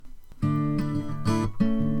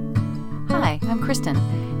I'm Kristen,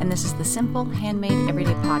 and this is the Simple Handmade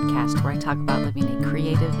Everyday Podcast where I talk about living a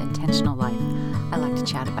creative, intentional life. I like to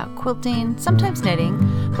chat about quilting, sometimes knitting,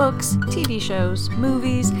 books, TV shows,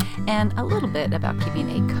 movies, and a little bit about keeping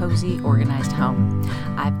a cozy, organized home.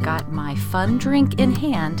 I've got my fun drink in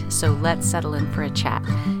hand, so let's settle in for a chat.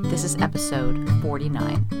 This is episode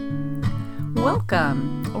 49.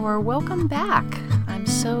 Welcome back. I'm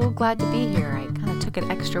so glad to be here. I kind of took an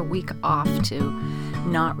extra week off to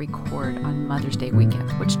not record on Mother's Day weekend,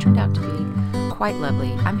 which turned out to be quite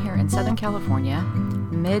lovely. I'm here in Southern California,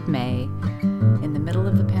 mid-May, in the middle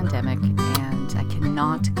of the pandemic, and I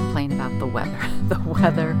cannot complain about the weather. The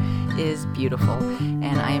weather is beautiful,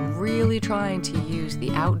 and I am really trying to use the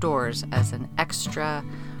outdoors as an extra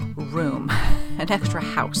room, an extra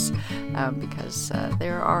house, because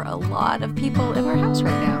there are a lot of people in our house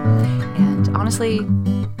right now. And honestly,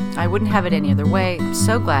 I wouldn't have it any other way. I'm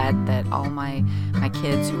so glad that all my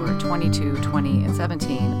kids who are 22, 20, and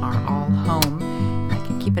 17 are all home. I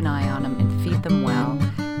can keep an eye on them and feed them well.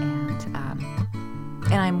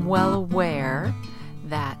 And I'm well aware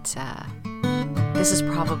that this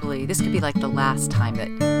could be like the last time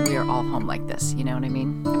that we are all home like this. You know what I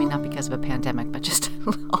mean? I mean, not because of a pandemic, but just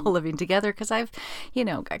all living together, because I've,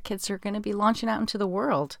 got kids who are going to be launching out into the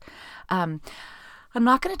world. I'm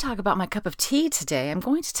not going to talk about my cup of tea today. I'm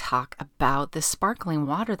going to talk about this sparkling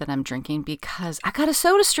water that I'm drinking because I got a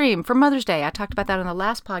SodaStream for Mother's Day. I talked about that in the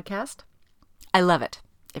last podcast. I love it.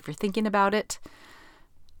 If you're thinking about it,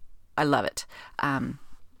 I love it.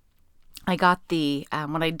 I got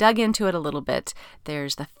when I dug into it a little bit,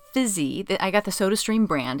 there's the Fizzy. I got the SodaStream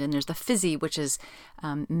brand, and there's the Fizzy, which is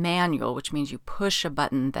manual, which means you push a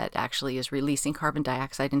button that actually is releasing carbon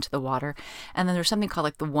dioxide into the water. And then there's something called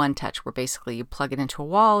like the One Touch, where basically you plug it into a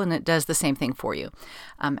wall and it does the same thing for you.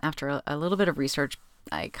 After a little bit of research,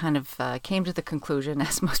 I kind of came to the conclusion,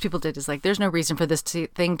 as most people did, is like there's no reason for this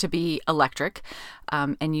thing to be electric,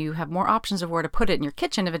 and you have more options of where to put it in your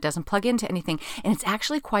kitchen if it doesn't plug into anything. And it's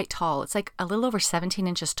actually quite tall. It's like a little over 17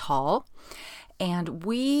 inches tall. And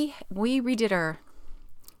we redid our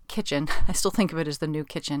kitchen. I still think of it as the new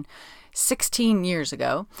kitchen 16 years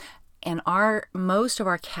ago. And most of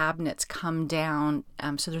our cabinets come down,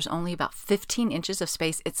 so there's only about 15 inches of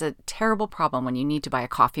space. It's a terrible problem when you need to buy a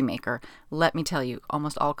coffee maker. Let me tell you,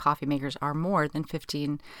 almost all coffee makers are more than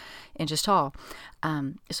 15 inches tall.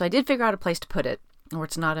 So I did figure out a place to put it, where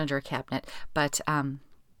it's not under a cabinet. But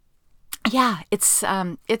yeah, it's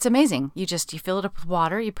amazing. You fill it up with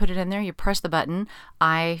water, you put it in there, you press the button.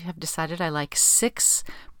 I have decided I like 6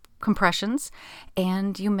 compressions,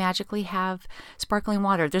 and you magically have sparkling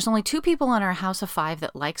water. There's only 2 people in our house of 5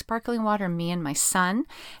 that like sparkling water, me and my son.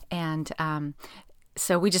 And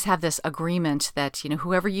so we just have this agreement that,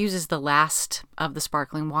 whoever uses the last of the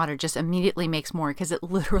sparkling water just immediately makes more, because it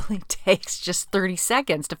literally takes just 30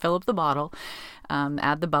 seconds to fill up the bottle,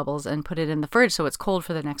 add the bubbles, and put it in the fridge so it's cold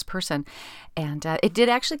for the next person. And it did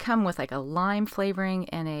actually come with like a lime flavoring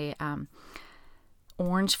and a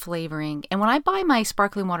orange flavoring. And when I buy my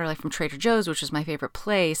sparkling water, like from Trader Joe's, which is my favorite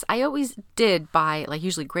place, I always did buy like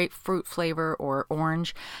usually grapefruit flavor or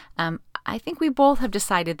orange. I think we both have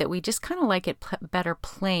decided that we just kind of like it better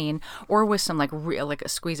plain, or with some like a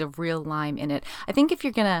squeeze of real lime in it. I think if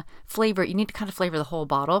you're gonna flavor it, you need to kind of flavor the whole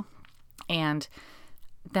bottle, and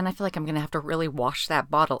then I feel like I'm gonna have to really wash that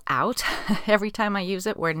bottle out every time I use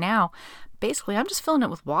it. Where now, basically, I'm just filling it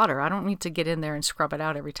with water. I don't need to get in there and scrub it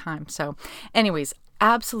out every time. So, anyways,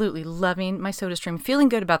 absolutely loving my SodaStream, feeling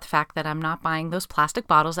good about the fact that I'm not buying those plastic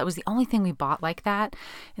bottles. That was the only thing we bought like that.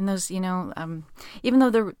 And those, even though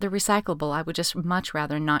they're recyclable, I would just much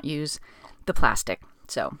rather not use the plastic.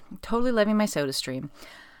 So, totally loving my SodaStream.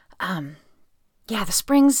 Yeah, the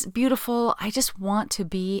spring's beautiful. I just want to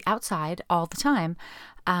be outside all the time.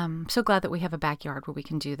 So glad that we have a backyard where we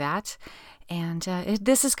can do that. And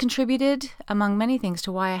this has contributed, among many things,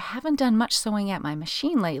 to why I haven't done much sewing at my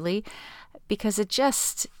machine lately, because it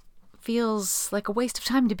just feels like a waste of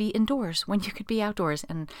time to be indoors when you could be outdoors.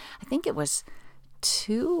 And I think it was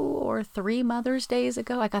 2 or 3 Mother's Days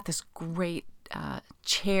ago, I got this great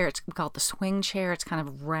chair. It's called the swing chair. It's kind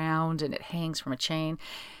of round and it hangs from a chain.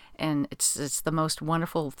 And it's the most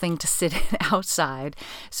wonderful thing to sit in outside.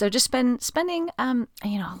 So just spending a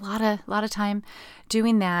lot of time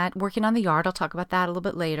doing that, working on the yard. I'll talk about that a little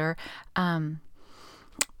bit later.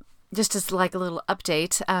 just as like a little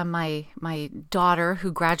update, my daughter,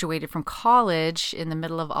 who graduated from college in the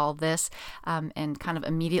middle of all this, and kind of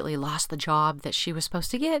immediately lost the job that she was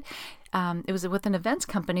supposed to get. It was with an events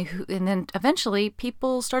company, and then eventually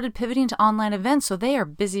people started pivoting to online events, so they are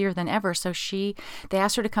busier than ever. So they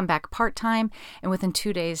asked her to come back part-time, and within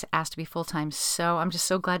 2 days asked to be full-time. So I'm just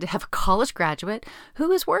so glad to have a college graduate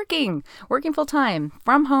who is working full-time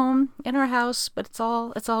from home in her house, but it's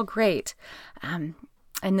all great.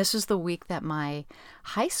 And this was the week that my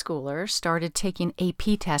high schooler started taking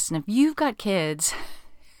AP tests. And if you've got kids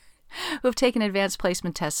who have taken advanced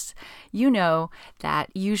placement tests, you know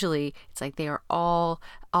that usually it's like they are all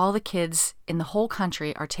the kids in the whole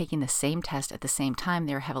country are taking the same test at the same time.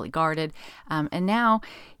 They're heavily guarded. And now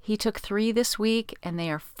he took 3 this week, and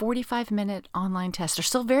they are 45-minute online tests. They're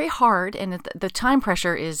still very hard, and the time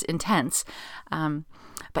pressure is intense.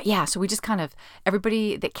 But yeah, so we just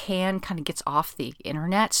everybody that can kind of gets off the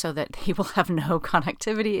internet so that he will have no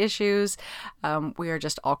connectivity issues. We are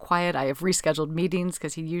just all quiet. I have rescheduled meetings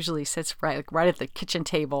because he usually sits right at the kitchen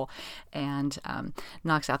table and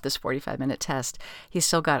knocks out this 45-minute test. He's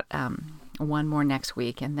still got one more next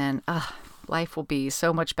week, and then life will be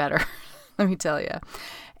so much better. Let me tell you.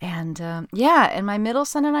 And and my middle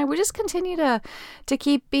son and I, we just continue to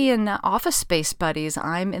keep being office space buddies.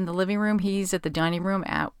 I'm in the living room. He's at the dining room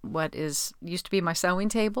at what used to be my sewing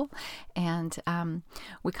table. And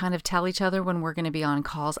we kind of tell each other when we're going to be on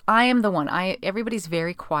calls. I am the one. Everybody's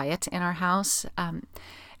very quiet in our house.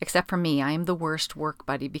 Except for me. I am the worst work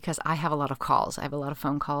buddy because I have a lot of calls. I have a lot of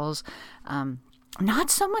phone calls. Not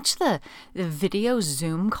so much the video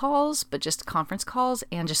Zoom calls, but just conference calls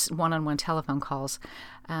and just one-on-one telephone calls.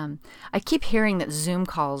 I keep hearing that Zoom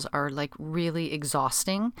calls are like really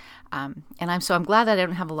exhausting, and I'm glad that I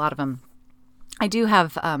don't have a lot of them. I do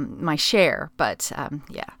have my share, but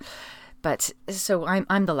But so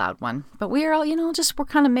I'm the loud one. But we are all, we're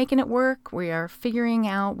kind of making it work. We are figuring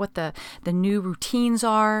out what the new routines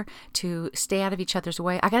are to stay out of each other's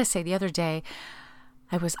way. I got to say, the other day,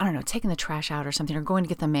 I was, taking the trash out or something, or going to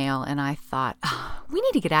get the mail, and I thought, we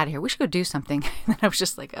need to get out of here. We should go do something. And I was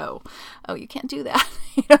just like, oh, you can't do that.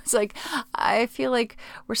 It's like, I feel like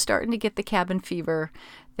we're starting to get the cabin fever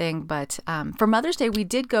thing. But for Mother's Day, we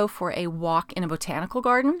did go for a walk in a botanical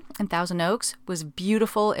garden in Thousand Oaks. It was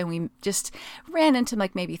beautiful, and we just ran into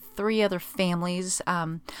like maybe 3 other families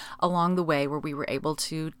along the way where we were able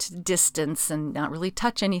to distance and not really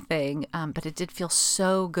touch anything. But it did feel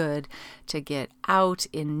so good to get out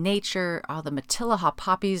in nature. All the Matilaha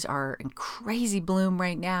poppies are in crazy bloom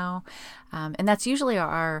right now. And that's usually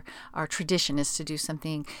our tradition, is to do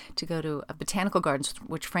something, to go to a botanical gardens,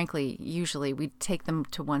 which frankly, usually we take them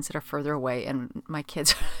to ones that are further away, and my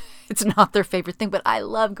kids, it's not their favorite thing, but I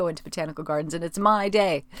love going to botanical gardens, and it's my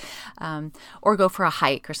day. Or go for a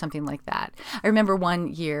hike or something like that. I remember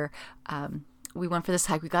one year, we went for this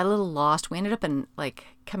hike. We got a little lost. We ended up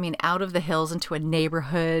coming out of the hills into a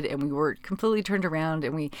neighborhood, and we were completely turned around,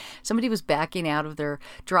 and somebody was backing out of their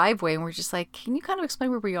driveway, and we're just like, can you kind of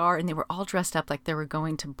explain where we are? And they were all dressed up like they were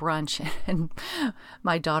going to brunch. And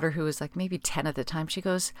my daughter, who was like maybe 10 at the time, she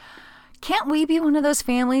goes, can't we be one of those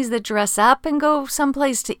families that dress up and go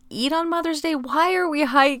someplace to eat on Mother's Day? Why are we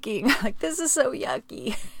hiking? Like, this is so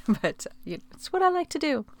yucky. But it's what I like to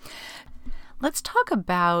do. Let's talk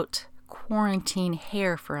about quarantine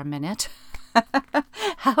hair for a minute.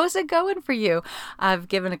 How's it going for you? I've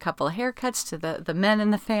given a couple of haircuts to the men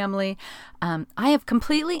in the family. I have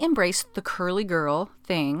completely embraced the curly girl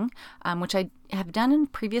thing, which I have done in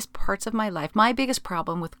previous parts of my life. My biggest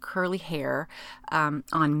problem with curly hair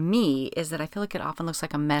on me is that I feel like it often looks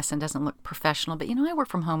like a mess and doesn't look professional. But I work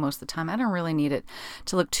from home most of the time. I don't really need it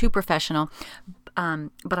to look too professional.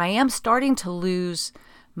 But I am starting to lose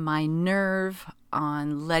my nerve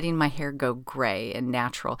on letting my hair go gray and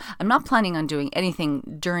natural. I'm not planning on doing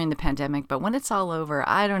anything during the pandemic, but when it's all over,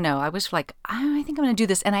 I don't know. I was like, I think I'm going to do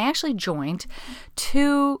this. And I actually joined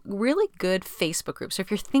 2 really good Facebook groups. So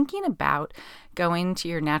if you're thinking about going to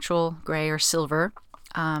your natural gray or silver,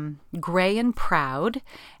 Gray and Proud,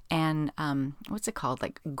 and what's it called?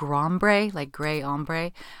 Like Grombre, like Gray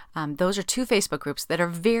Ombre. Those are 2 Facebook groups that are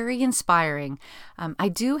very inspiring. I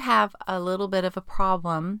do have a little bit of a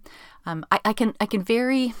problem. I can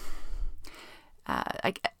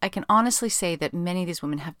honestly say that many of these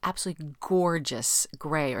women have absolutely gorgeous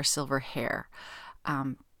gray or silver hair.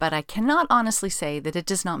 But I cannot honestly say that it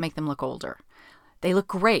does not make them look older. They look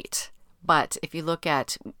great. But if you look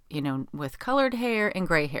at, with colored hair and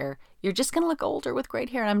gray hair, you're just going to look older with gray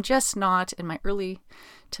hair. And I'm just not in my early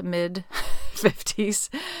to mid 50s.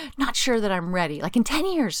 Not sure that I'm ready, like in 10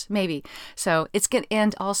 years, maybe. So it's good.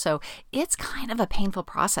 And also, it's kind of a painful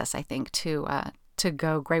process, I think, to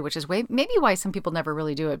go gray, which is maybe why some people never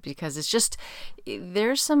really do it, because it's just,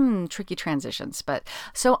 there's some tricky transitions. But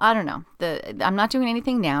so I don't know. I'm not doing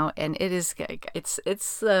anything now, and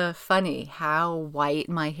it's funny how white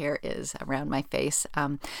my hair is around my face.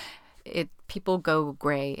 People go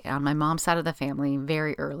gray on my mom's side of the family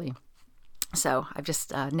very early. So I've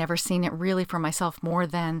just never seen it really for myself more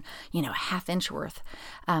than, a half inch worth.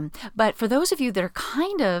 But for those of you that are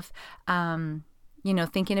kind of,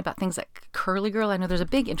 thinking about things like Curly Girl, I know there's a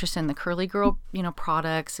big interest in the Curly Girl,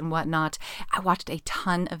 products and whatnot. I watched a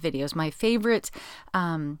ton of videos. My favorite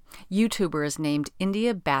YouTuber is named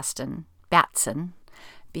India Batson, Batson,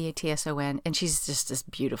 and she's just this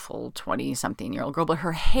beautiful 20-something-year-old girl, but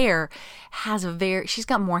her hair has she's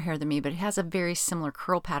got more hair than me, but it has a very similar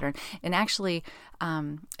curl pattern. And actually,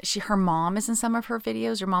 her mom is in some of her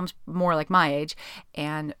videos. Her mom's more like my age,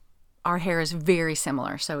 and our hair is very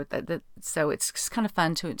similar. So it's kind of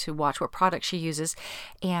fun to watch what products she uses.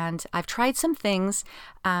 And I've tried some things,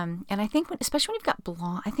 and I think especially when you've got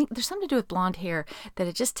blonde, I think there's something to do with blonde hair that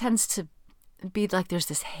it just tends to be like there's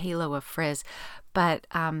this halo of frizz. But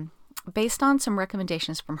based on some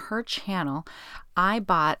recommendations from her channel, I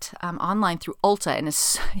bought online through Ulta, and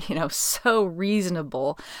it's so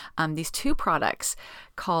reasonable. These two products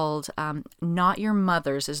called Not Your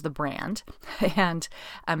Mother's is the brand, and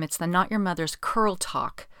it's the Not Your Mother's Curl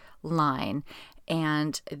Talk line,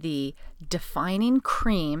 and the Defining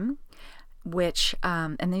Cream, which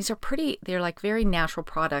and these are they're like very natural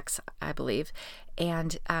products, I believe,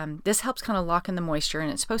 and this helps kind of lock in the moisture,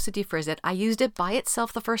 and it's supposed to defrizz it. I used it by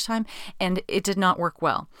itself the first time, and it did not work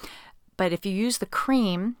well. But if you use the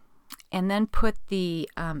cream and then put the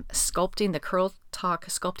the Curl Talk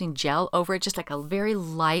sculpting gel over it, just like a very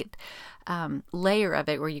light layer of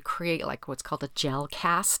it, where you create like what's called a gel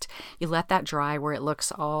cast. You let that dry where it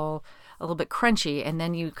looks all a little bit crunchy, and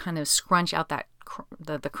then you kind of scrunch out that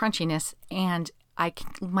the crunchiness, and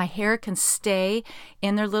my hair can stay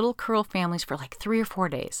in their little curl families for like 3 or 4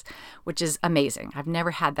 days, which is amazing. I've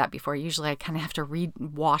never had that before. Usually I kind of have to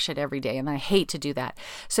wash it every day, and I hate to do that.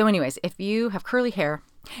 So anyways, if you have curly hair,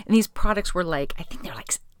 and these products were like, I think they're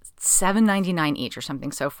like $7.99 each or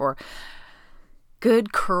something. So for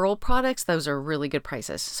good curl products, those are really good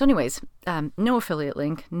prices. So anyways, no affiliate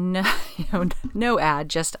link, no ad,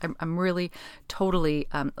 just I'm really totally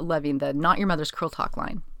loving the Not Your Mother's Curl Talk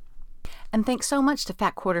line. And thanks so much to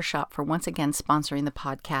Fat Quarter Shop for once again sponsoring the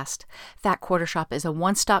podcast. Fat Quarter Shop is a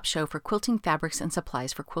one-stop show for quilting fabrics and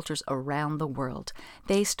supplies for quilters around the world.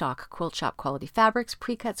 They stock quilt shop quality fabrics,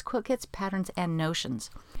 pre-cuts, quilt kits, patterns, and notions.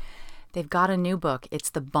 They've got a new book. It's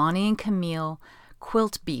the Bonnie and Camille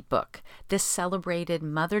Quilt Bee book. This celebrated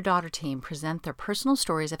mother-daughter team present their personal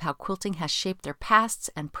stories of how quilting has shaped their pasts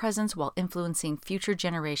and presents while influencing future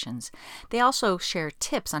generations. They also share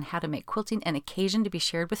tips on how to make quilting an occasion to be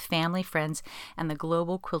shared with family, friends, and the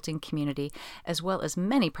global quilting community, as well as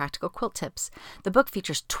many practical quilt tips. The book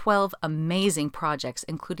features 12 amazing projects,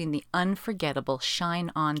 including the unforgettable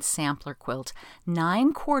Shine On Sampler quilt,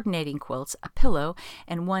 9 coordinating quilts, a pillow,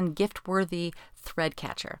 and 1 gift-worthy thread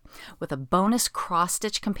catcher. With a bonus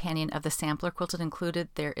cross-stitch companion of the sampler quilted included,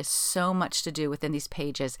 there is so much to do within these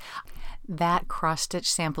pages. That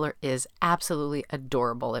cross-stitch sampler is absolutely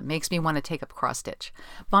adorable. It makes me want to take up cross-stitch.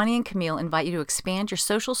 Bonnie and Camille invite you to expand your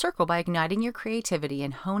social circle by igniting your creativity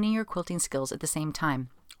and honing your quilting skills at the same time.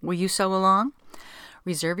 Will you sew along?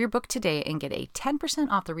 Reserve your book today and get a 10%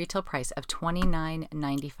 off the retail price of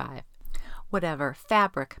 $29.95. Whatever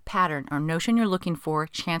fabric, pattern, or notion you're looking for,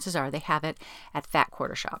 chances are they have it at Fat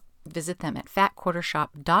Quarter Shop. Visit them at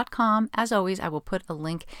fatquartershop.com. As always, I will put a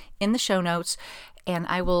link in the show notes, and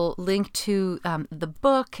I will link to the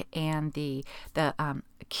book and the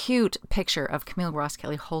cute picture of Camille Ross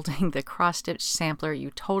Kelly holding the cross-stitch sampler.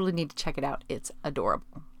 You totally need to check it out. It's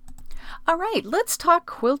adorable. All right, let's talk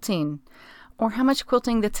quilting, or how much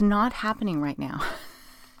quilting that's not happening right now.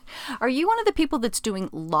 Are you one of the people that's doing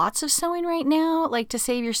lots of sewing right now, like to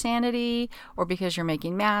save your sanity or because you're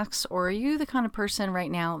making masks? Or are you the kind of person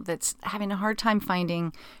right now that's having a hard time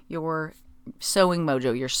finding your sewing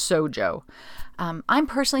mojo, your sojo? I'm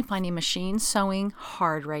personally finding machine sewing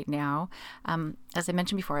hard right now. As I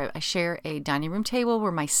mentioned before, I share a dining room table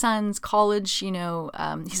where my son's college, he's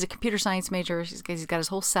a computer science major. He's got his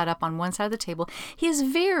whole setup on one side of the table. He has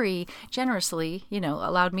very generously,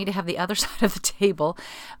 allowed me to have the other side of the table.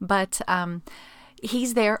 But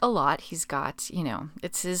he's there a lot. He's got,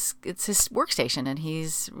 it's his workstation, and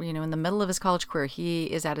he's, in the middle of his college career, he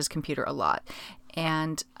is at his computer a lot.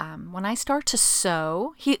 And when I start to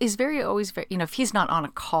sew, he is always very, if he's not on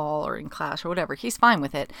a call or in class or whatever, he's fine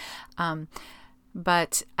with it.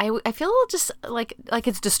 But I feel just like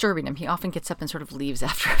it's disturbing him. He often gets up and sort of leaves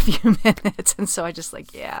after a few minutes. And so I just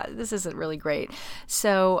this isn't really great.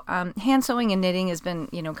 So hand sewing and knitting has been,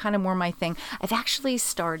 kind of more my thing. I've actually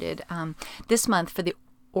started this month for the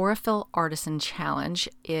Aurifil Artisan Challenge.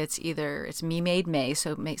 It's Me Made May,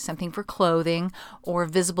 so make something for clothing, or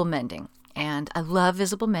visible mending. And I love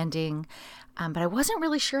visible mending. But I wasn't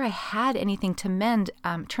really sure I had anything to mend.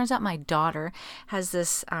 Turns out my daughter has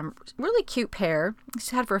this really cute pair,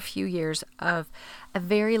 she's had for a few years, of a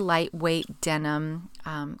very lightweight denim,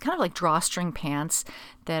 kind of like drawstring pants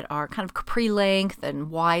that are kind of capri length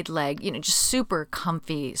and wide leg, just super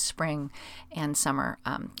comfy spring and summer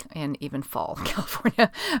and even fall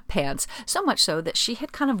California pants. So much so that she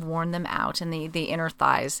had kind of worn them out in the inner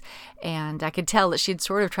thighs. And I could tell that she'd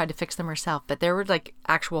sort of tried to fix them herself, but there were like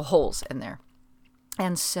actual holes in there.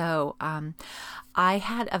 And so I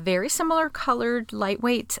had a very similar colored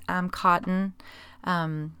lightweight cotton,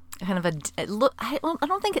 kind of I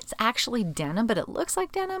don't think it's actually denim, but it looks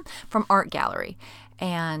like denim, from Art Gallery.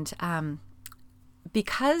 And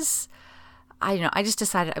because I just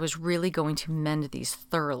decided I was really going to mend these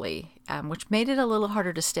thoroughly, which made it a little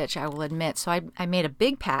harder to stitch, I will admit. So I made a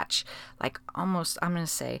big patch, like almost, I'm going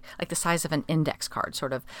to say, like the size of an index card,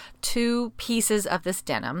 sort of 2 pieces of this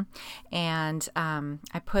denim. And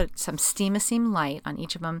I put some Steam-A-Seam Light on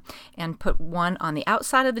each of them and put one on the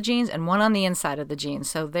outside of the jeans and one on the inside of the jeans.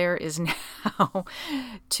 So there is now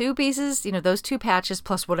 2 pieces, those 2 patches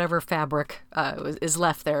plus whatever fabric is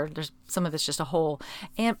left there. There's some of it's just a hole.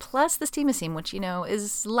 And plus the Steam-A-Seam, which,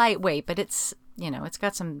 is lightweight, but it's, it's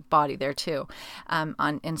got some body there too.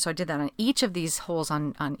 And so I did that on each of these holes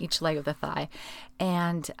on each leg of the thigh,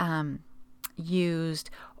 and used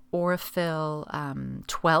Aurifil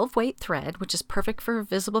 12 weight thread, which is perfect for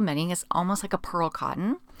visible mending. It's almost like a pearl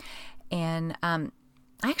cotton. And I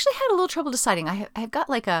actually had a little trouble deciding. I've got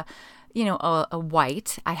like a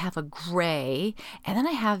white, I have a gray, and then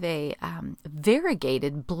I have a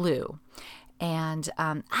variegated blue. And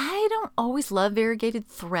I don't always love variegated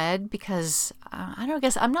thread because, I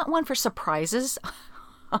guess I'm not one for surprises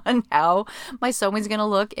on how my sewing's going to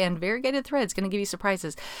look, and variegated thread's going to give you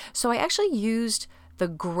surprises. So I actually used the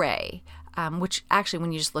gray, which actually,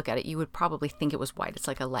 when you just look at it, you would probably think it was white. It's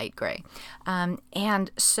like a light gray.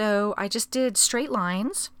 And so I just did straight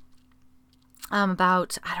lines,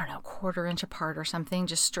 about, quarter inch apart or something,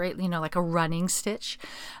 just straight, like a running stitch,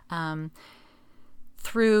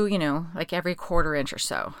 through, like every quarter inch or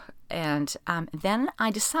so. And then I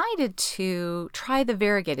decided to try the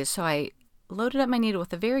variegated. So I loaded up my needle with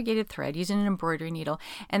the variegated thread using an embroidery needle.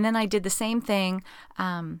 And then I did the same thing.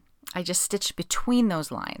 I just stitched between those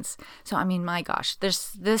lines. So, my gosh,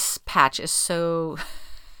 this patch is so,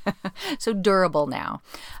 so durable now.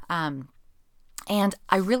 And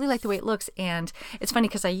I really like the way it looks. And it's funny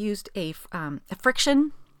because I used a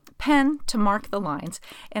friction pen to mark the lines.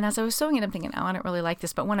 And as I was sewing it, I'm thinking, I don't really like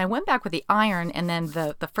this. But when I went back with the iron and then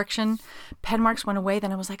the friction pen marks went away,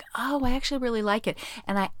 then I was like, oh, I actually really like it.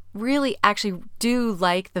 And I really actually do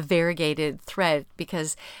like the variegated thread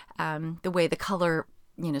because the way the color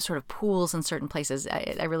sort of pools in certain places.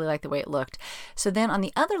 I really like the way it looked. So then on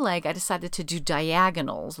the other leg, I decided to do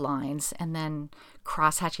diagonals lines and then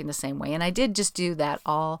cross hatching the same way. And I did just do that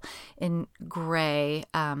all in gray.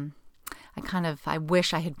 I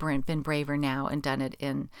wish I had been braver now and done it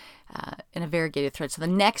in a variegated thread. So the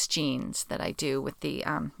next jeans that I do with the,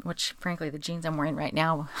 which frankly, the jeans I'm wearing right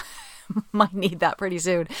now might need that pretty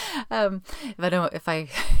soon. If I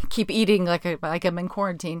keep eating like I'm in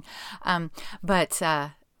quarantine. But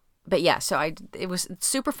yeah, so it was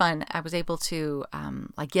super fun. I was able to,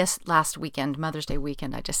 last weekend, Mother's Day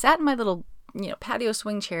weekend, I just sat in my little, patio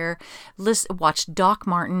swing chair, watched Doc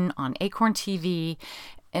Martin on Acorn TV,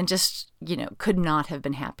 and just, could not have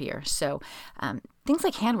been happier. So things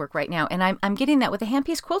like handwork right now, and I'm getting that with the Hand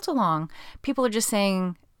Piece Quilt Along. People are just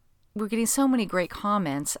saying, we're getting so many great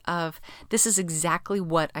comments of, this is exactly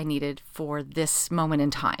what I needed for this moment in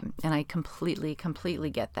time. And I completely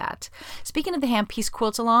get that. Speaking of the Hand Piece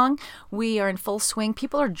Quilt Along, we are in full swing.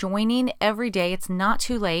 People are joining every day. It's not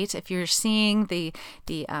too late. If you're seeing the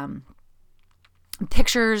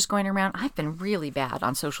pictures going around, I've been really bad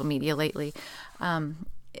on social media lately.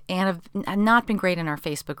 and have not been great in our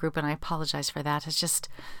Facebook group, and I apologize for that. It's just,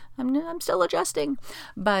 I'm still adjusting.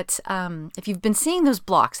 But if you've been seeing those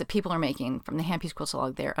blocks that people are making from the Hand Piece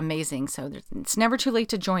Quiltalog, they're amazing. So it's never too late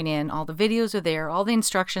to join in. All the videos are there, all the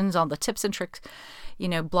instructions, all the tips and tricks.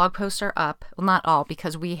 Blog posts are up. Well, not all,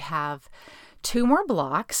 because we have 2 more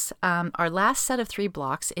blocks. Our last set of 3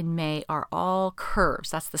 blocks in May are all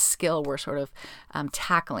curves. That's the skill we're sort of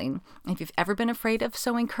tackling. If you've ever been afraid of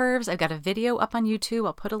sewing curves, I've got a video up on YouTube.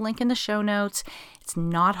 I'll put a link in the show notes. It's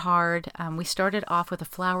not hard. We started off with a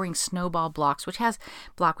flowering snowball block, which has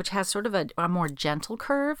sort of a more gentle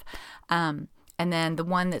curve. And then the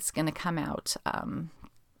one that's going to come out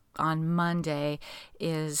on Monday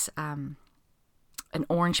is an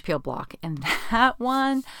orange peel block, and that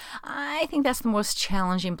one, I think that's the most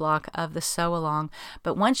challenging block of the sew along.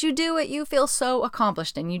 But once you do it, you feel so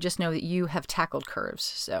accomplished, and you just know that you have tackled curves.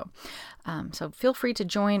 So feel free to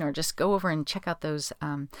join, or just go over and check out those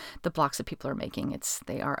the blocks that people are making.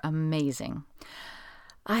 They are amazing.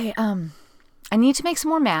 I need to make some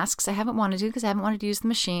more masks. I haven't wanted to, because I haven't wanted to use the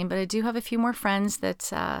machine, but I do have a few more friends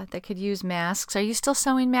that could use masks. Are you still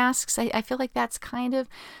sewing masks? I feel like that's kind of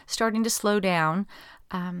starting to slow down.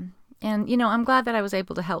 And, I'm glad that I was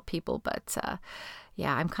able to help people, but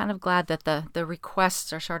I'm kind of glad that the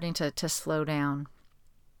requests are starting to slow down.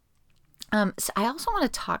 So I also want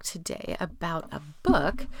to talk today about a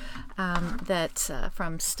book that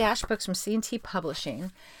from Stash Books from C&T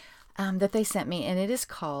Publishing that they sent me, and it is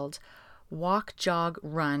called Walk, Jog,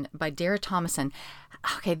 Run by Dara Thomason.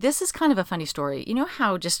 Okay, this is kind of a funny story. You know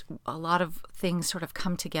how just a lot of things sort of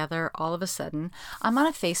come together all of a sudden? I'm on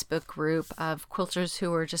a Facebook group of quilters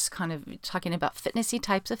who are just kind of talking about fitnessy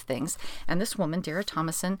types of things. And this woman, Dara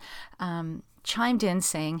Thomason, chimed in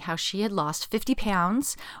saying how she had lost 50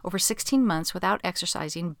 pounds over 16 months without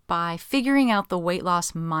exercising by figuring out the weight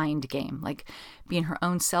loss mind game, like being her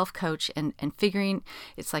own self-coach and figuring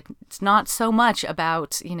it's not so much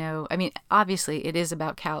about, obviously it is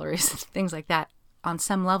about calories and things like that on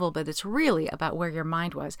some level, but it's really about where your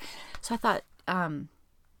mind was. So I thought,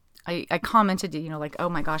 I commented, oh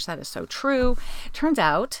my gosh, that is so true. Turns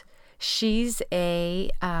out she's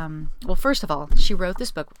first of all, she wrote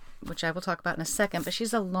this book, which I will talk about in a second, but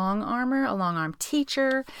she's a long arm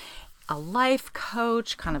teacher, a life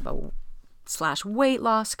coach, kind of a / weight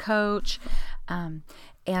loss coach.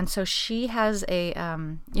 And so she has a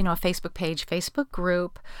Facebook page, Facebook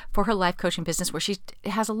group for her life coaching business, where she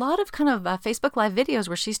has a lot of kind of Facebook Live videos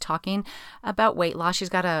where she's talking about weight loss. She's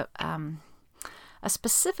got a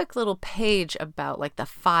specific little page about like the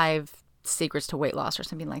 5 secrets to weight loss or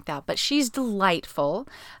something like that. But she's delightful.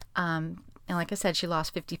 And like I said, she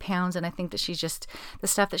lost 50 pounds, and I think that she's just, the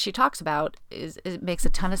stuff that she talks about it makes a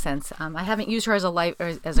ton of sense. I haven't used her as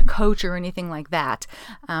a coach or anything like that,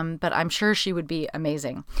 but I'm sure she would be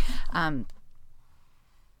amazing. And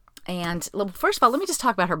first of all, let me just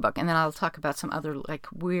talk about her book, and then I'll talk about some other like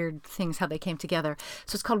weird things, how they came together.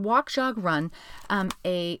 So it's called Walk, Jog, Run,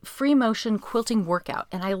 a free motion quilting workout.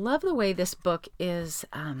 And I love the way this book is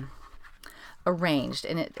arranged,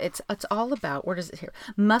 and it's all about, where does it here?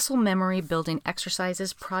 Muscle memory building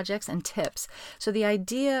exercises, projects, and tips. So the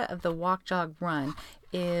idea of the Walk, Jog, Run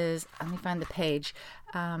is, let me find the page,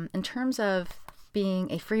 in terms of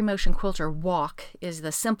being a free motion quilter, walk is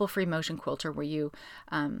the simple free motion quilter where you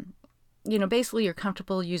basically you're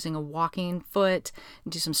comfortable using a walking foot,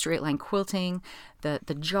 do some straight line quilting.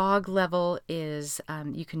 The jog level is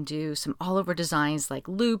you can do some all over designs like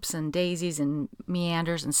loops and daisies and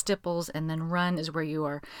meanders and stipples, and then run is where you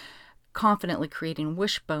are confidently creating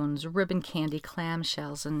wishbones, ribbon candy,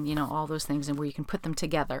 clamshells, and all those things, and where you can put them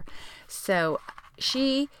together. So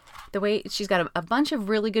she's got a bunch of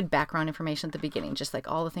really good background information at the beginning, just like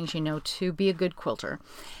all the things you know to be a good quilter.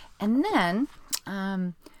 And then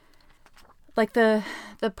like the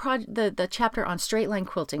chapter on straight line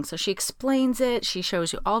quilting. So she explains it. She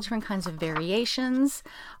shows you all different kinds of variations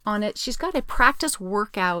on it. She's got a practice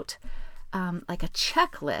workout, like a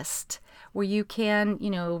checklist where you can,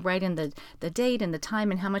 write in the date and the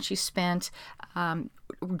time and how much you spent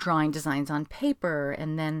drawing designs on paper,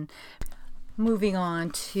 and then moving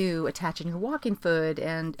on to attaching your walking foot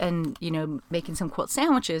and making some quilt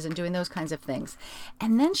sandwiches and doing those kinds of things.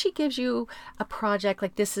 And then she gives you a project,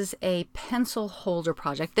 like this is a pencil holder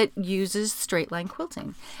project that uses straight line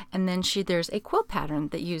quilting. And then there's a quilt pattern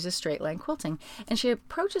that uses straight line quilting. And she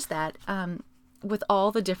approaches that with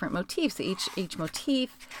all the different motifs. Each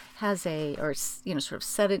motif has sort of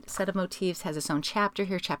set of motifs, has its own chapter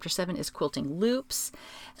here. Chapter 7 is quilting loops,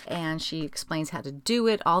 and she explains how to do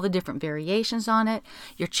it, all the different variations on it,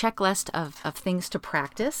 your checklist of things to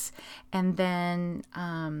practice. And then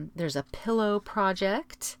there's a pillow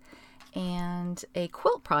project and a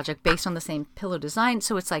quilt project based on the same pillow design.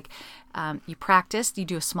 So it's like you practice, you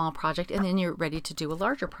do a small project, and then you're ready to do a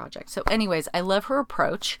larger project. So anyways, I love her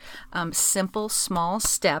approach. Simple, small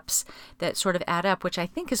steps that sort of add up, which I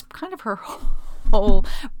think is kind of her whole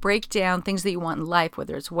breakdown, things that you want in life,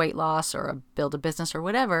 whether it's weight loss or build a business or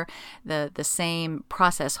whatever, the same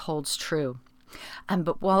process holds true.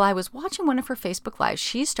 But while I was watching one of her Facebook Lives,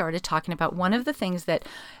 she started talking about one of the things that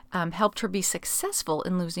helped her be successful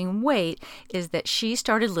in losing weight is that she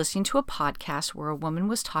started listening to a podcast where a woman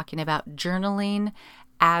was talking about journaling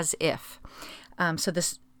as if.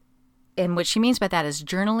 And what she means by that is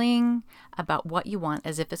journaling about what you want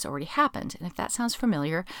as if it's already happened. And if that sounds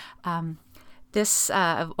familiar, a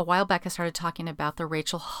while back I started talking about the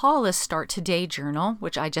Rachel Hollis Start Today journal,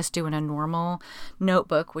 which I just do in a normal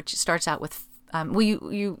notebook, which starts out with when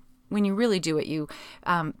you really do it, you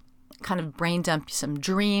kind of brain dump some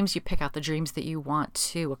dreams. You pick out the dreams that you want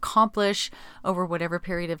to accomplish over whatever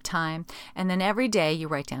period of time. And then every day you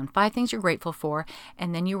write down 5 things you're grateful for.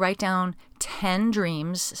 And then you write down 10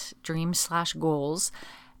 dreams/goals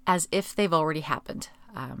as if they've already happened.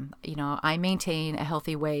 I maintain a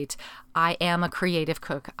healthy weight. I am a creative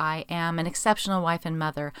cook. I am an exceptional wife and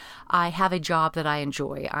mother. I have a job that I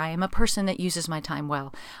enjoy. I am a person that uses my time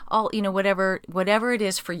well. Whatever it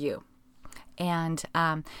is for you. And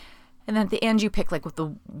then at the end, you pick like the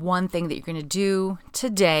one thing that you're going to do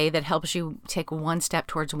today that helps you take one step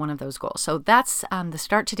towards one of those goals. So that's the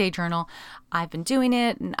Start Today journal. I've been doing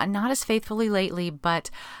it, not as faithfully lately, but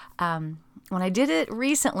when I did it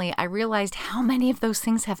recently, I realized how many of those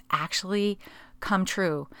things have actually come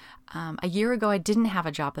true. A year ago, I didn't have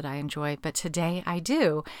a job that I enjoyed, but today I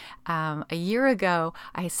do. A year ago,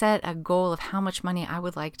 I set a goal of how much money I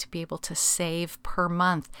would like to be able to save per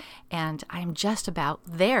month, and I'm just about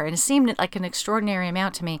there. And it seemed like an extraordinary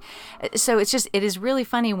amount to me. So it is really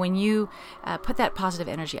funny when you put that positive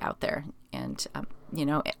energy out there and,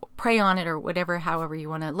 pray on it or whatever, however you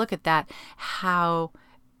want to look at that, how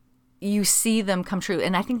you see them come true.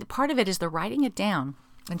 And I think the part of it is the writing it down.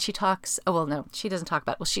 And she talks, she doesn't talk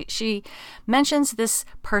about, she mentions this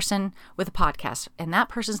person with a podcast, and that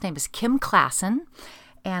person's name is Kim Klassen.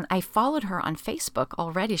 And I followed her on Facebook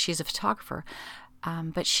already. She's a photographer.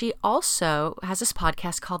 But she also has this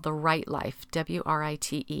podcast called The Write Life,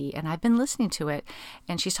 WRITE, and I've been listening to it.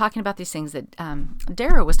 And she's talking about these things that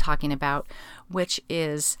Dara was talking about, which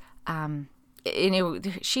is,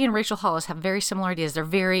 she and Rachel Hollis have very similar ideas.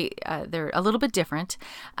 They're a little bit different,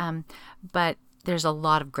 but there's a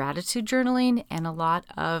lot of gratitude journaling and a lot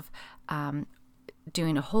of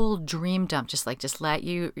doing a whole dream dump, just let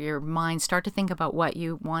your mind start to think about what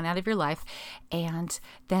you want out of your life, and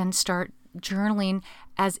then start journaling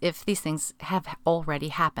as if these things have already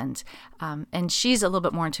happened. And she's a little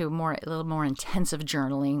bit more into a little more intensive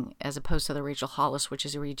journaling as opposed to the Rachel Hollis, which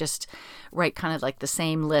is where you just write kind of like the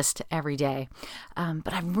same list every day.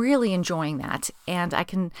 But I'm really enjoying that, and I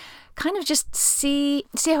can kind of just see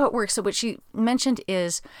how it works. So what she mentioned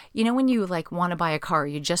is, when you want to buy a car,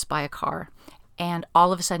 you just buy a car, and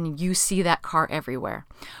all of a sudden you see that car everywhere.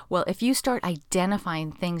 Well, if you start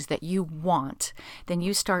identifying things that you want, then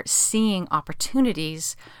you start seeing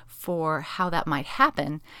opportunities for how that might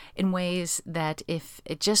happen in ways that if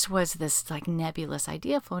it just was this nebulous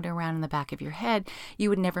idea floating around in the back of your head, you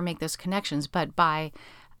would never make those connections. But by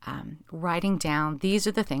writing down, these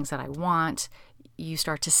are the things that I want, you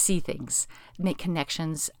start to see things, make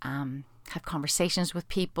connections, have conversations with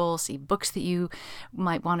people, see books that you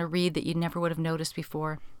might want to read that you never would have noticed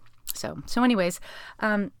before. So anyways,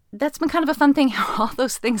 that's been kind of a fun thing how all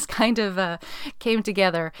those things kind of came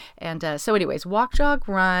together. And so anyways, Walk, Jog,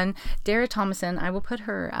 Run, Dara Thomason. I will put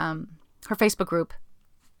her Facebook group,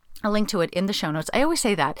 a link to it in the show notes. I always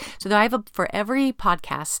say that. So that for every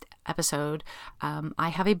podcast episode, I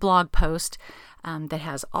have a blog post that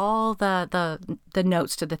has all the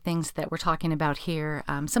notes to the things that we're talking about here.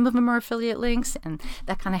 Some of them are affiliate links, and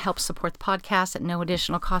that kind of helps support the podcast at no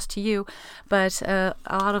additional cost to you. But a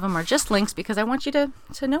lot of them are just links because I want you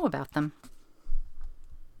to know about them.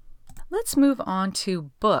 Let's move on to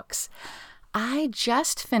books. I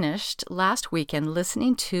just finished last weekend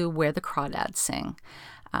listening to Where the Crawdads Sing.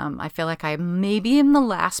 I feel like I maybe am the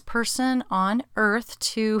last person on earth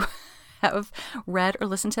to have read or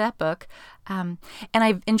listened to that book. And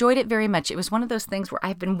I've enjoyed it very much. It was one of those things where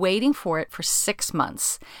I've been waiting for it for 6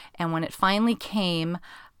 months. And when it finally came,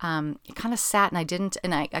 it kind of sat and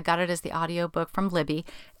I got it as the audiobook from Libby.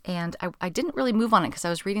 And I didn't really move on it because I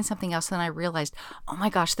was reading something else. And then I realized, oh my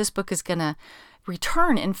gosh, this book is going to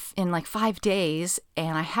return in like 5 days,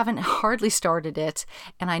 and I haven't hardly started it,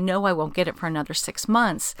 and I know I won't get it for another 6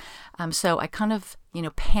 months. So I kind of,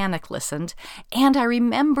 panic listened, and I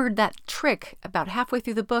remembered that trick about halfway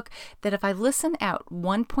through the book that if I listen at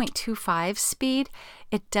 1.25 speed,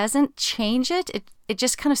 it doesn't change it. It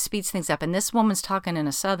just kind of speeds things up. And this woman's talking in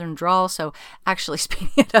a southern drawl, so actually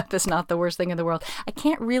speeding it up is not the worst thing in the world. I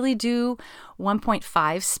can't really do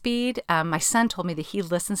 1.5 speed. My son told me that he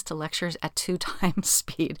listens to lectures at 2 times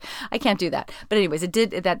speed. I can't do that. But anyways,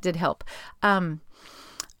 that did help.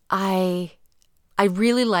 I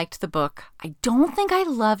really liked the book. I don't think I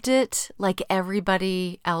loved it like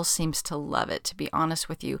everybody else seems to love it, to be honest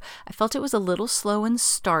with you. I felt it was a little slow in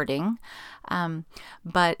starting,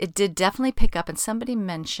 but it did definitely pick up. And somebody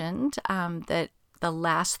mentioned that the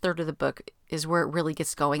last third of the book is where it really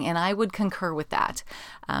gets going, and I would concur with that.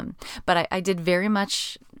 But I did very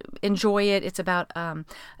much enjoy it. It's about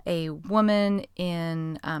a woman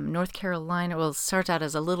in North Carolina. Well, it starts out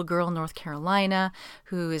as a little girl in North Carolina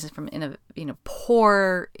who is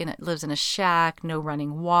poor, lives in a shack, no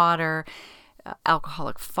running water,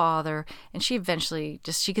 alcoholic father, and she eventually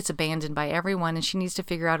she gets abandoned by everyone, and she needs to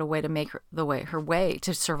figure out a way to make her way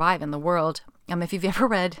to survive in the world. If you've ever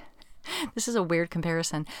read, this is a weird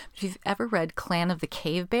comparison, but if you've ever read Clan of the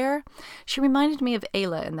Cave Bear, she reminded me of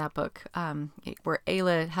Ayla in that book, where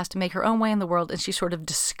Ayla has to make her own way in the world, and she sort of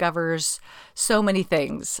discovers so many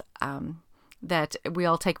things that we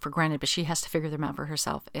all take for granted, but she has to figure them out for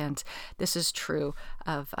herself. And this is true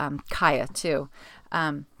of Kaya, too.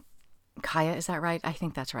 Kaya, is that right? I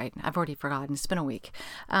think that's right. I've already forgotten. It's been a week.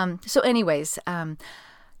 So anyways,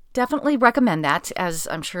 definitely recommend that, as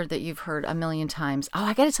I'm sure that you've heard a million times. Oh,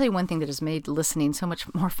 I got to tell you one thing that has made listening so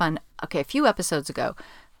much more fun. Okay, a few episodes ago,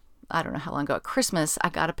 I don't know how long ago, at Christmas, I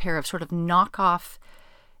got a pair of sort of knockoff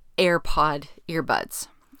AirPod earbuds.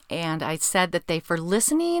 And I said that they, for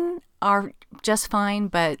listening, are just fine,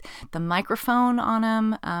 but the microphone on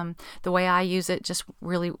them, the way I use it, just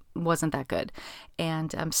really wasn't that good.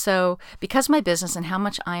 And so because of my business and how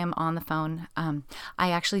much I am on the phone, I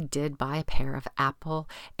actually did buy a pair of Apple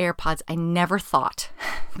AirPods. I never thought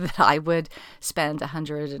that I would spend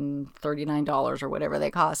 $139 or whatever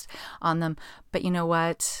they cost on them. But you know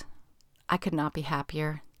what? I could not be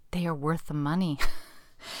happier. They are worth the money.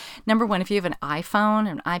 Number one, if you have an iPhone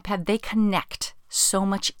or an iPad, they connect so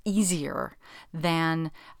much easier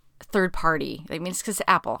than third party. I mean, it's because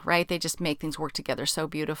Apple, right? They just make things work together so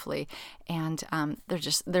beautifully, and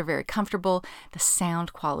they're very comfortable. The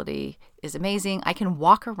sound quality is amazing. I can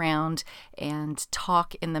walk around and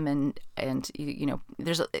talk in them, and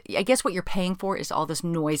I guess what you're paying for is all this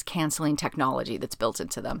noise canceling technology that's built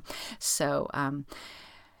into them. So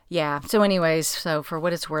yeah. So anyways, so for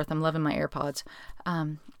what it's worth, I'm loving my AirPods.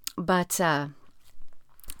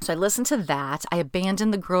 So I listened to that. I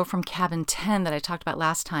abandoned The Girl from Cabin 10 that I talked about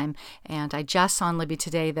last time, and I just saw on Libby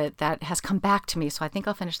today that has come back to me, so I think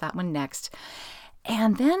I'll finish that one next.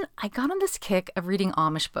 And then I got on this kick of reading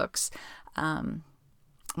Amish books. One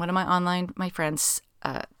of my friends,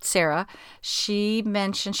 Sarah, she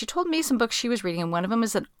told me some books she was reading, and one of them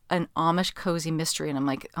is an Amish cozy mystery, and I'm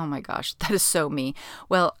like, oh my gosh, that is so me.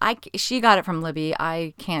 Well, she got it from Libby.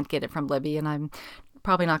 I can't get it from Libby, and I'm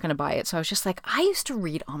probably not going to buy it. So I was just like, I used to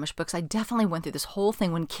read Amish books. I definitely went through this whole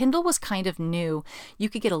thing. When Kindle was kind of new, you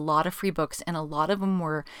could get a lot of free books, and a lot of them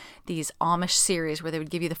were these Amish series where they would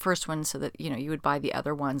give you the first one so that, you would buy the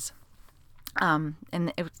other ones.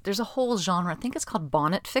 There's a whole genre, I think it's called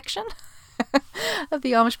bonnet fiction, of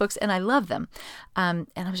the Amish books, and I love them. And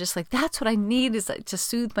I was just like, that's what I need is to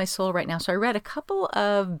soothe my soul right now. So I read a couple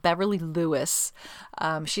of Beverly Lewis.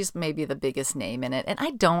 She's maybe the biggest name in it, and I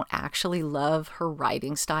don't actually love her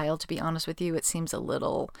writing style, to be honest with you. It seems a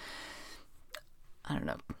little, I don't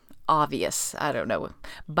know, obvious. I don't know,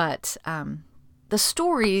 but the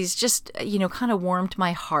stories just, kind of warmed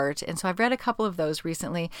my heart. And so I've read a couple of those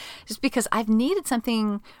recently just because I've needed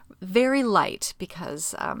something very light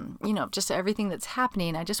because, just everything that's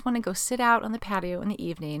happening. I just want to go sit out on the patio in the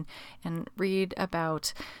evening and read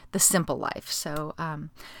about the simple life. So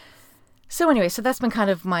anyway, so that's been kind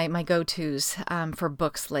of my go-tos for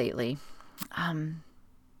books lately. In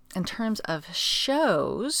terms of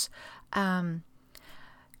shows,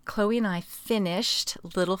 Chloe and I finished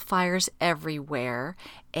Little Fires Everywhere,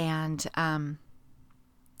 and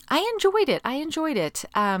I enjoyed it.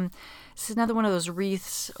 This is another one of those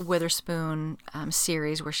Reese Witherspoon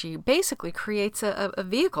series where she basically creates a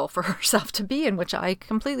vehicle for herself to be in, which I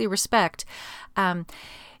completely respect.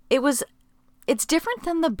 It's different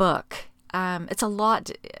than the book.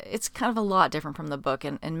 It's kind of a lot different from the book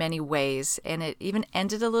in many ways, and it even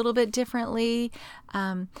ended a little bit differently.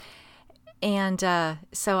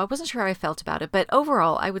 So I wasn't sure how I felt about it, but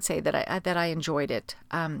overall, I would say that I enjoyed it.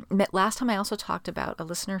 Last time I also talked about a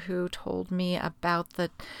listener who told me about the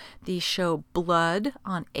show Blood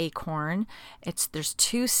on Acorn. There's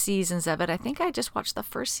 2 seasons of it. I think I just watched the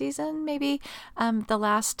first season, maybe. The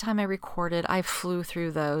last time I recorded, I flew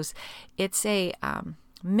through those. It's a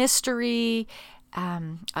mystery,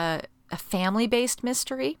 a family-based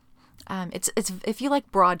mystery. It's if you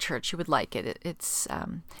like Broadchurch, you would like it. It's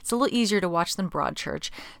a little easier to watch than Broadchurch.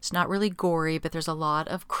 It's not really gory, but there's a lot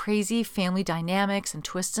of crazy family dynamics and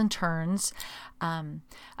twists and turns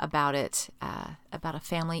about a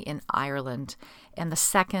family in Ireland. And the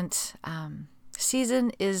second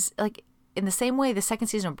season is like, in the same way the second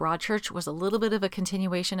season of Broadchurch was a little bit of a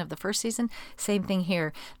continuation of the first season, same thing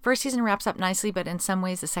here. First season wraps up nicely, but in some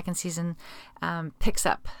ways the second season picks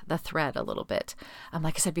up the thread a little bit.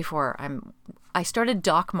 Like I said before, I started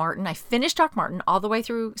Doc Martin. I finished Doc Martin all the way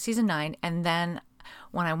through season 9, and then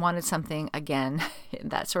when I wanted something, again,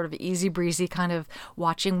 that sort of easy breezy kind of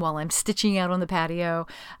watching while I'm stitching out on the patio,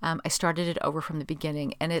 I started it over from the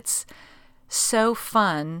beginning, and it's so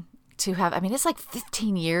fun to have. It's like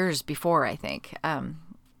 15 years before, I think. That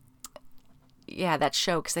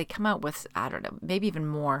show, because they come out with, I don't know, maybe even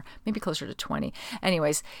more, maybe closer to 20.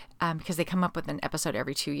 Anyways, because they come up with an episode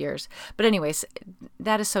every 2 years. But anyways,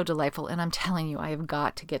 that is so delightful. And I'm telling you, I have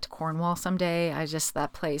got to get to Cornwall someday.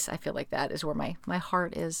 That place, I feel like that is where my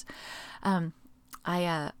heart is. I've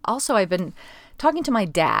been talking to my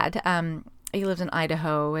dad. He lives in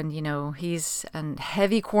Idaho, and, he's in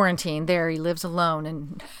heavy quarantine there. He lives alone,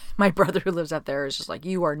 and my brother who lives up there is just like,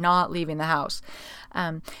 you are not leaving the house.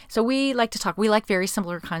 So we like to talk. We like very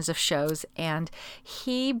similar kinds of shows, and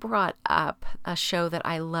he brought up a show that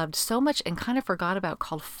I loved so much and kind of forgot about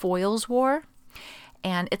called Foyle's War,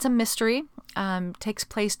 and it's a mystery. Takes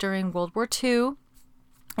place during World War II.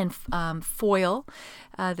 And Foyle,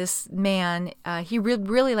 this man, he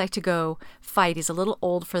really liked to go fight. He's a little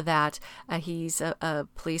old for that. He's a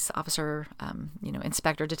police officer,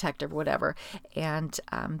 inspector, detective, whatever. And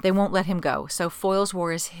they won't let him go. So Foyle's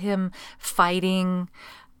War is him fighting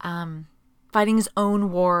his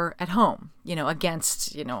own war at home,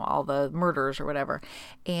 against, all the murderers or whatever.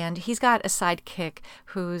 And he's got a sidekick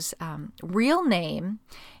whose real name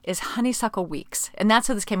is Honeysuckle Weeks. And that's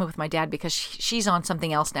how this came up with my dad, because she's on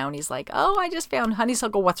something else now. And he's like, oh, I just found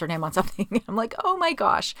Honeysuckle, what's her name, on something. I'm like, oh my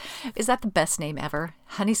gosh, is that the best name ever?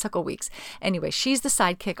 Honeysuckle Weeks. Anyway, she's the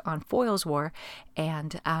sidekick on Foyle's War.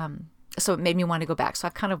 And so it made me want to go back. So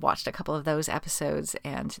I've kind of watched a couple of those episodes,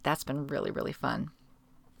 and that's been really, really fun.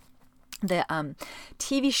 The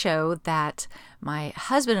TV show that my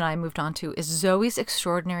husband and I moved on to is Zoe's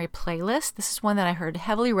Extraordinary Playlist. This is one that I heard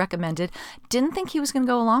heavily recommended. Didn't think he was going to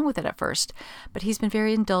go along with it at first, but he's been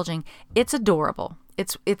very indulging. It's adorable.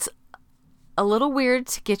 It's a little weird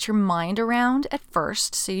to get your mind around at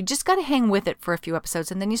first, so you just got to hang with it for a few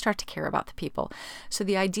episodes, and then you start to care about the people. So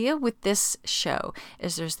the idea with this show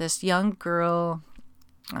is there's this young girl,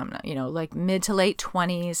 like mid to late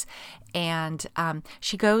 20s, and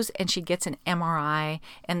she goes and she gets an MRI,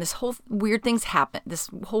 and this whole weird thing happens.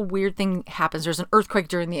 There's an earthquake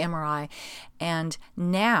during the MRI, and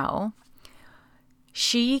now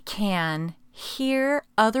she can hear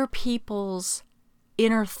other people's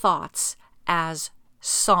inner thoughts as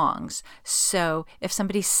songs. So if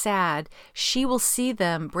somebody's sad, she will see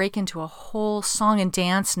them break into a whole song and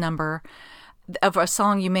dance number of a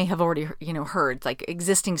song you may have already heard, like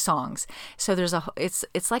existing songs. So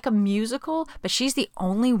it's like a musical, but she's the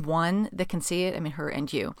only one that can see it. Her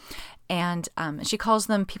and you. And she calls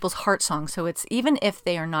them people's heart songs. So it's, even if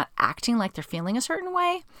they are not acting like they're feeling a certain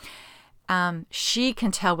way, she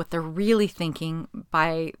can tell what they're really thinking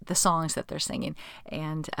by the songs that they're singing.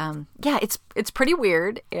 And it's pretty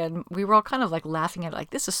weird. And we were all kind of like laughing at it,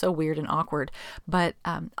 like, this is so weird and awkward. But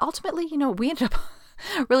ultimately, we ended up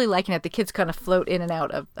really liking it. The kids kind of float in and out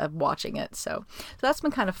of watching it. So that's been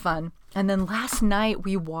kind of fun. And then last night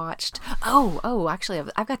we watched, actually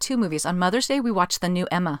I've got 2 movies. On Mother's Day, we watched the new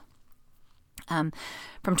Emma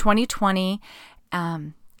from 2020.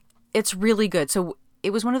 It's really good. So it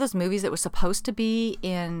was one of those movies that was supposed to be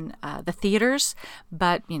in the theaters,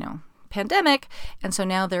 but, pandemic, and so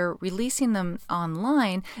now they're releasing them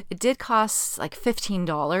online. It did cost like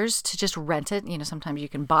 $15 to just rent it. Sometimes you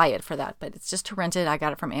can buy it for that, but it's just to rent it. I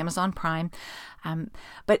got it from Amazon Prime.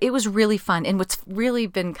 But it was really fun. And what's really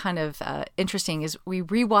been kind of interesting is we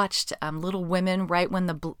rewatched Little Women right when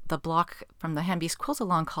the block from the Hand Beast Quilt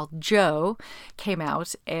Along called Joe came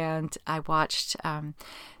out, and I watched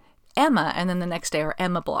Emma, and then the next day our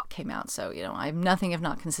Emma block came out. So, I'm nothing if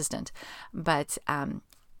not consistent. But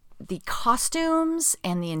the costumes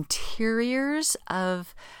and the interiors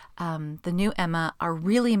of the new Emma are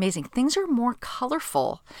really amazing. Things are more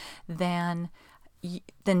colorful than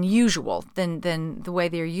usual, than the way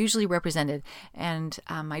they're usually represented. And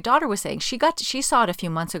my daughter was saying she saw it a few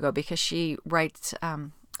months ago because she writes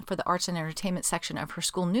for the arts and entertainment section of her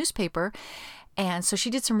school newspaper. And so she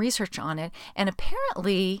did some research on it. And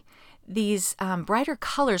apparently these brighter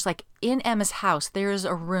colors, like in Emma's house, there's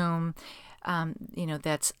a room,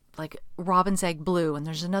 that's like robin's egg blue, and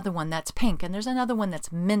there's another one that's pink, and there's another one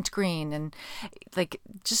that's mint green, and like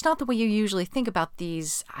just not the way you usually think about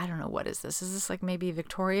these. I don't know, what is this? Is this like maybe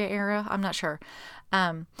Victoria era? I'm not sure.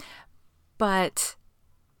 But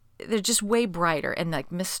they're just way brighter, and like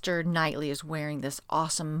Mr. Knightley is wearing this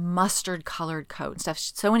awesome mustard colored coat and stuff.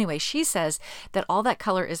 So anyway, she says that all that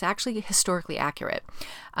color is actually historically accurate.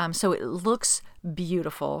 So it looks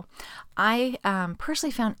beautiful. I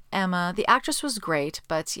personally found Emma, the actress was great,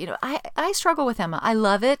 but I struggle with Emma. I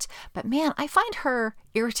love it, but man, I find her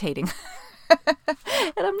irritating.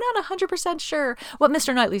 And I'm not 100% sure what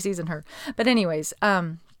Mr. Knightley sees in her. But anyways,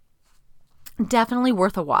 definitely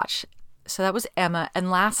worth a watch. So that was Emma.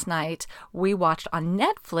 And last night we watched on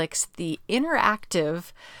Netflix the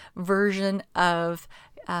interactive version of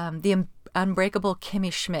the Unbreakable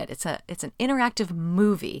Kimmy Schmidt. It's an interactive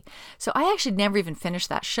movie. So I actually never even finished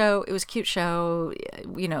that show. It was a cute show,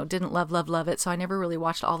 didn't love it. So I never really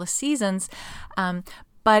watched all the seasons.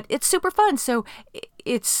 But it's super fun. So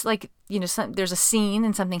it's like, there's a scene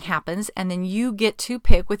and something happens, and then you get to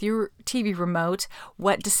pick with your TV remote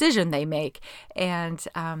what decision they make. And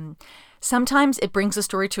sometimes it brings the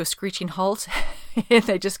story to a screeching halt, and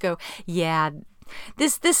they just go, yeah,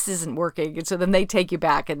 this isn't working. And so then they take you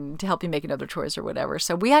back and to help you make another choice or whatever.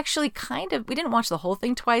 So we actually we didn't watch the whole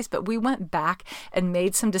thing twice, but we went back and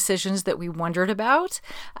made some decisions that we wondered about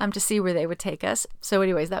to see where they would take us. So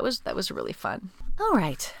anyways, that was really fun. All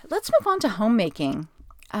right, let's move on to homemaking.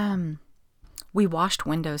 We washed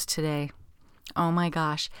windows today. Oh my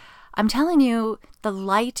gosh. I'm telling you, the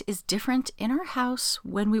light is different in our house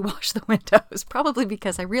when we wash the windows, probably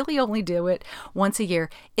because I really only do it once a year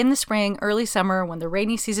in the spring, early summer, when the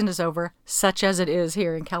rainy season is over, such as it is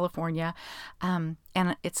here in California. And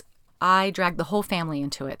I drag the whole family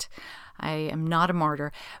into it. I am not a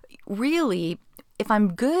martyr. Really, if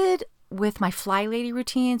I'm good with my Fly Lady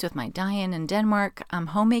routines, with my Diane and Denmark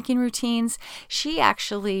homemaking routines, she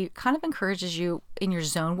actually kind of encourages you in your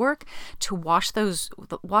zone work to wash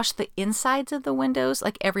the insides of the windows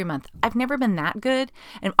like every month. I've never been that good,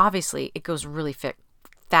 and obviously it goes really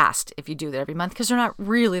fast if you do that every month because they're not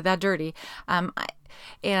really that dirty.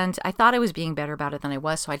 And I thought I was being better about it than I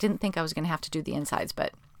was, so I didn't think I was going to have to do the insides,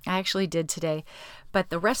 but I actually did today. But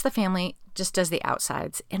the rest of the family just does the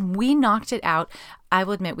outsides, and we knocked it out. I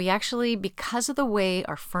will admit, we actually, because of the way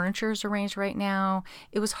our furniture is arranged right now,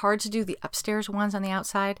 it was hard to do the upstairs ones on the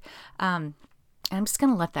outside. And I'm just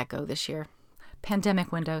going to let that go this year.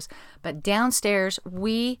 Pandemic windows. But downstairs,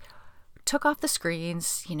 we took off the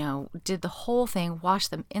screens, did the whole thing,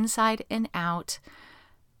 washed them inside and out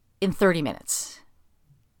in 30 minutes.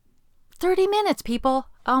 30 minutes, people.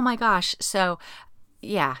 Oh my gosh. So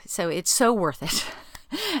yeah, so it's so worth it.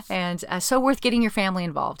 And so worth getting your family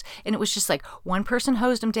involved. And it was just like one person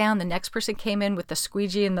hosed them down, the next person came in with the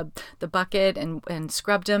squeegee and the bucket and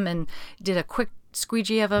scrubbed them and did a quick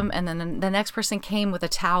squeegee of them, and then the next person came with a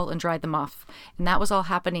towel and dried them off. And that was all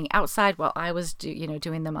happening outside while I was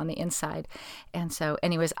doing them on the inside. And so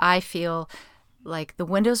anyways, I feel like the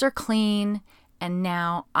windows are clean, and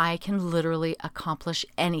now I can literally accomplish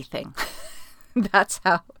anything. That's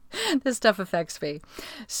how this stuff affects me.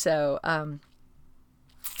 So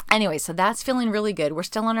anyway, so that's feeling really good. We're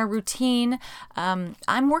still on our routine.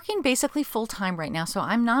 I'm working basically full time right now, so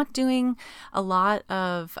I'm not doing a lot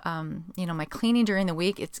of my cleaning during the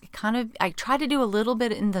week. It's kind of, I try to do a little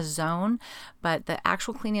bit in the zone, but the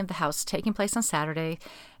actual cleaning of the house is taking place on Saturday,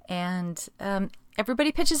 and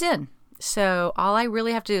everybody pitches in. So all I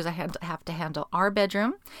really have to do is I have to handle our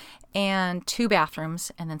bedroom and 2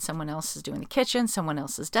 bathrooms, and then someone else is doing the kitchen, someone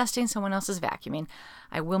else is dusting, someone else is vacuuming.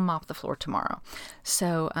 I will mop the floor tomorrow.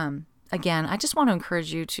 So again, I just want to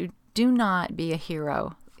encourage you to do not be a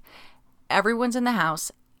hero. Everyone's in the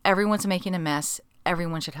house. everyone's making a mess.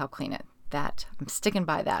 Everyone should help clean it. That I'm sticking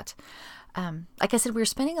by that. Like I said, we were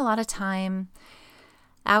spending a lot of time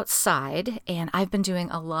outside, and I've been doing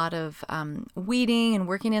a lot of weeding and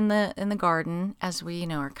working in the garden as we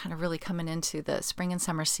are kind of really coming into the spring and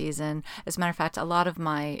summer season. As a matter of fact, a lot of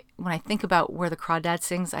when I think about where the crawdad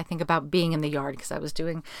sings, I think about being in the yard because I was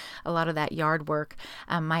doing a lot of that yard work.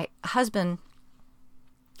 My husband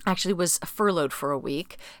actually was furloughed for a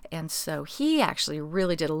week, and so he actually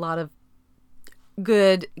really did a lot of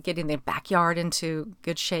good getting the backyard into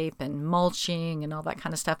good shape and mulching and all that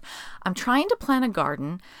kind of stuff. I'm trying to plant a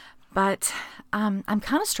garden, but I'm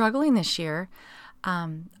kind of struggling this year.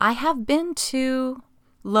 I have been to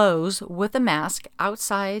Lowe's with a mask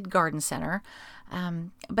outside garden center,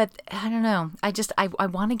 but I don't know. I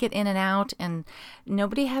want to get in and out, and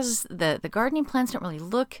nobody has the gardening plants don't really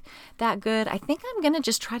look that good. I think I'm going to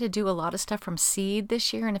just try to do a lot of stuff from seed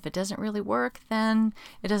this year, and if it doesn't really work, then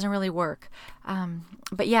it doesn't really work.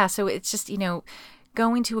 But yeah, so it's just,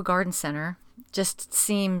 going to a garden center just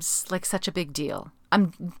seems like such a big deal.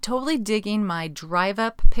 I'm totally digging my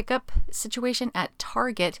drive-up pickup situation at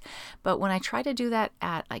Target, but when I try to do that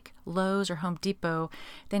at like Lowe's or Home Depot,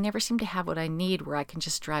 they never seem to have what I need where I can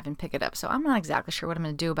just drive and pick it up. So I'm not exactly sure what I'm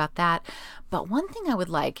going to do about that. But one thing I would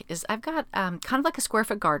like is I've got kind of like a square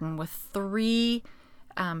foot garden with 3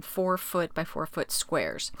 4-foot by 4-foot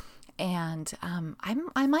squares. And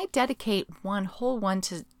I might dedicate one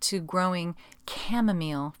to growing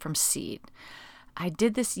chamomile from seed. I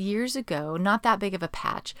did this years ago, not that big of a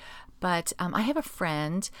patch, but I have a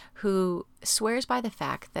friend who swears by the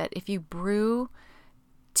fact that if you brew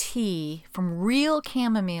tea from real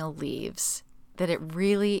chamomile leaves, that it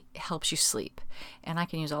really helps you sleep. And I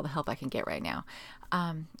can use all the help I can get right now.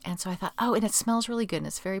 And so I thought, and it smells really good and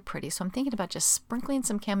it's very pretty. So I'm thinking about just sprinkling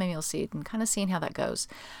some chamomile seed and kind of seeing how that goes.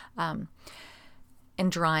 And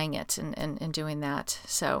drying it and doing that.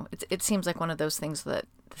 So it seems like one of those things that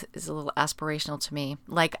is a little aspirational to me.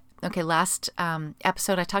 Like, okay, last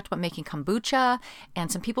episode I talked about making kombucha, and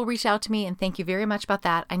some people reached out to me, and thank you very much about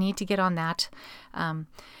that. I need to get on that.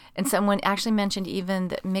 And someone actually mentioned even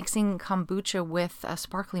that mixing kombucha with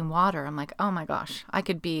sparkling water. I'm like, oh my gosh, I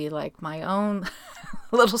could be like my own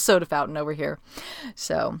little soda fountain over here.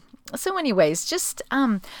 So anyways, just,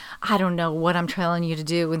 I don't know what I'm telling you to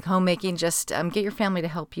do with homemaking. Just get your family to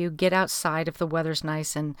help you. Get outside if the weather's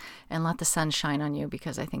nice and let the sun shine on you,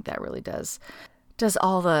 because I think that really does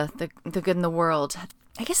all the good in the world.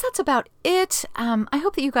 I guess that's about it. I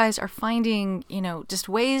hope that you guys are finding, just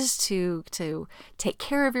ways to take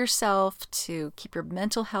care of yourself, to keep your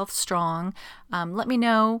mental health strong. Let me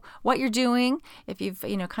know what you're doing. If you've,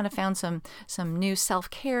 kind of found some new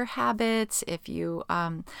self-care habits. If your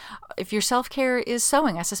self-care is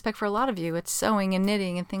sewing, I suspect for a lot of you, it's sewing and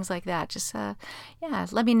knitting and things like that. Just,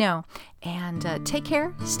 let me know. And take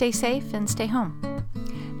care, stay safe, and stay home.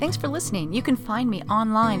 Thanks for listening. You can find me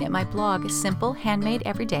online at my blog, Simple Handmade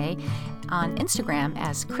Everyday, on Instagram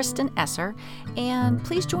as Kristen Esser. And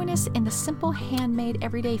please join us in the Simple Handmade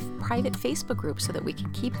Everyday private Facebook group so that we can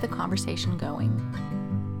keep the conversation going.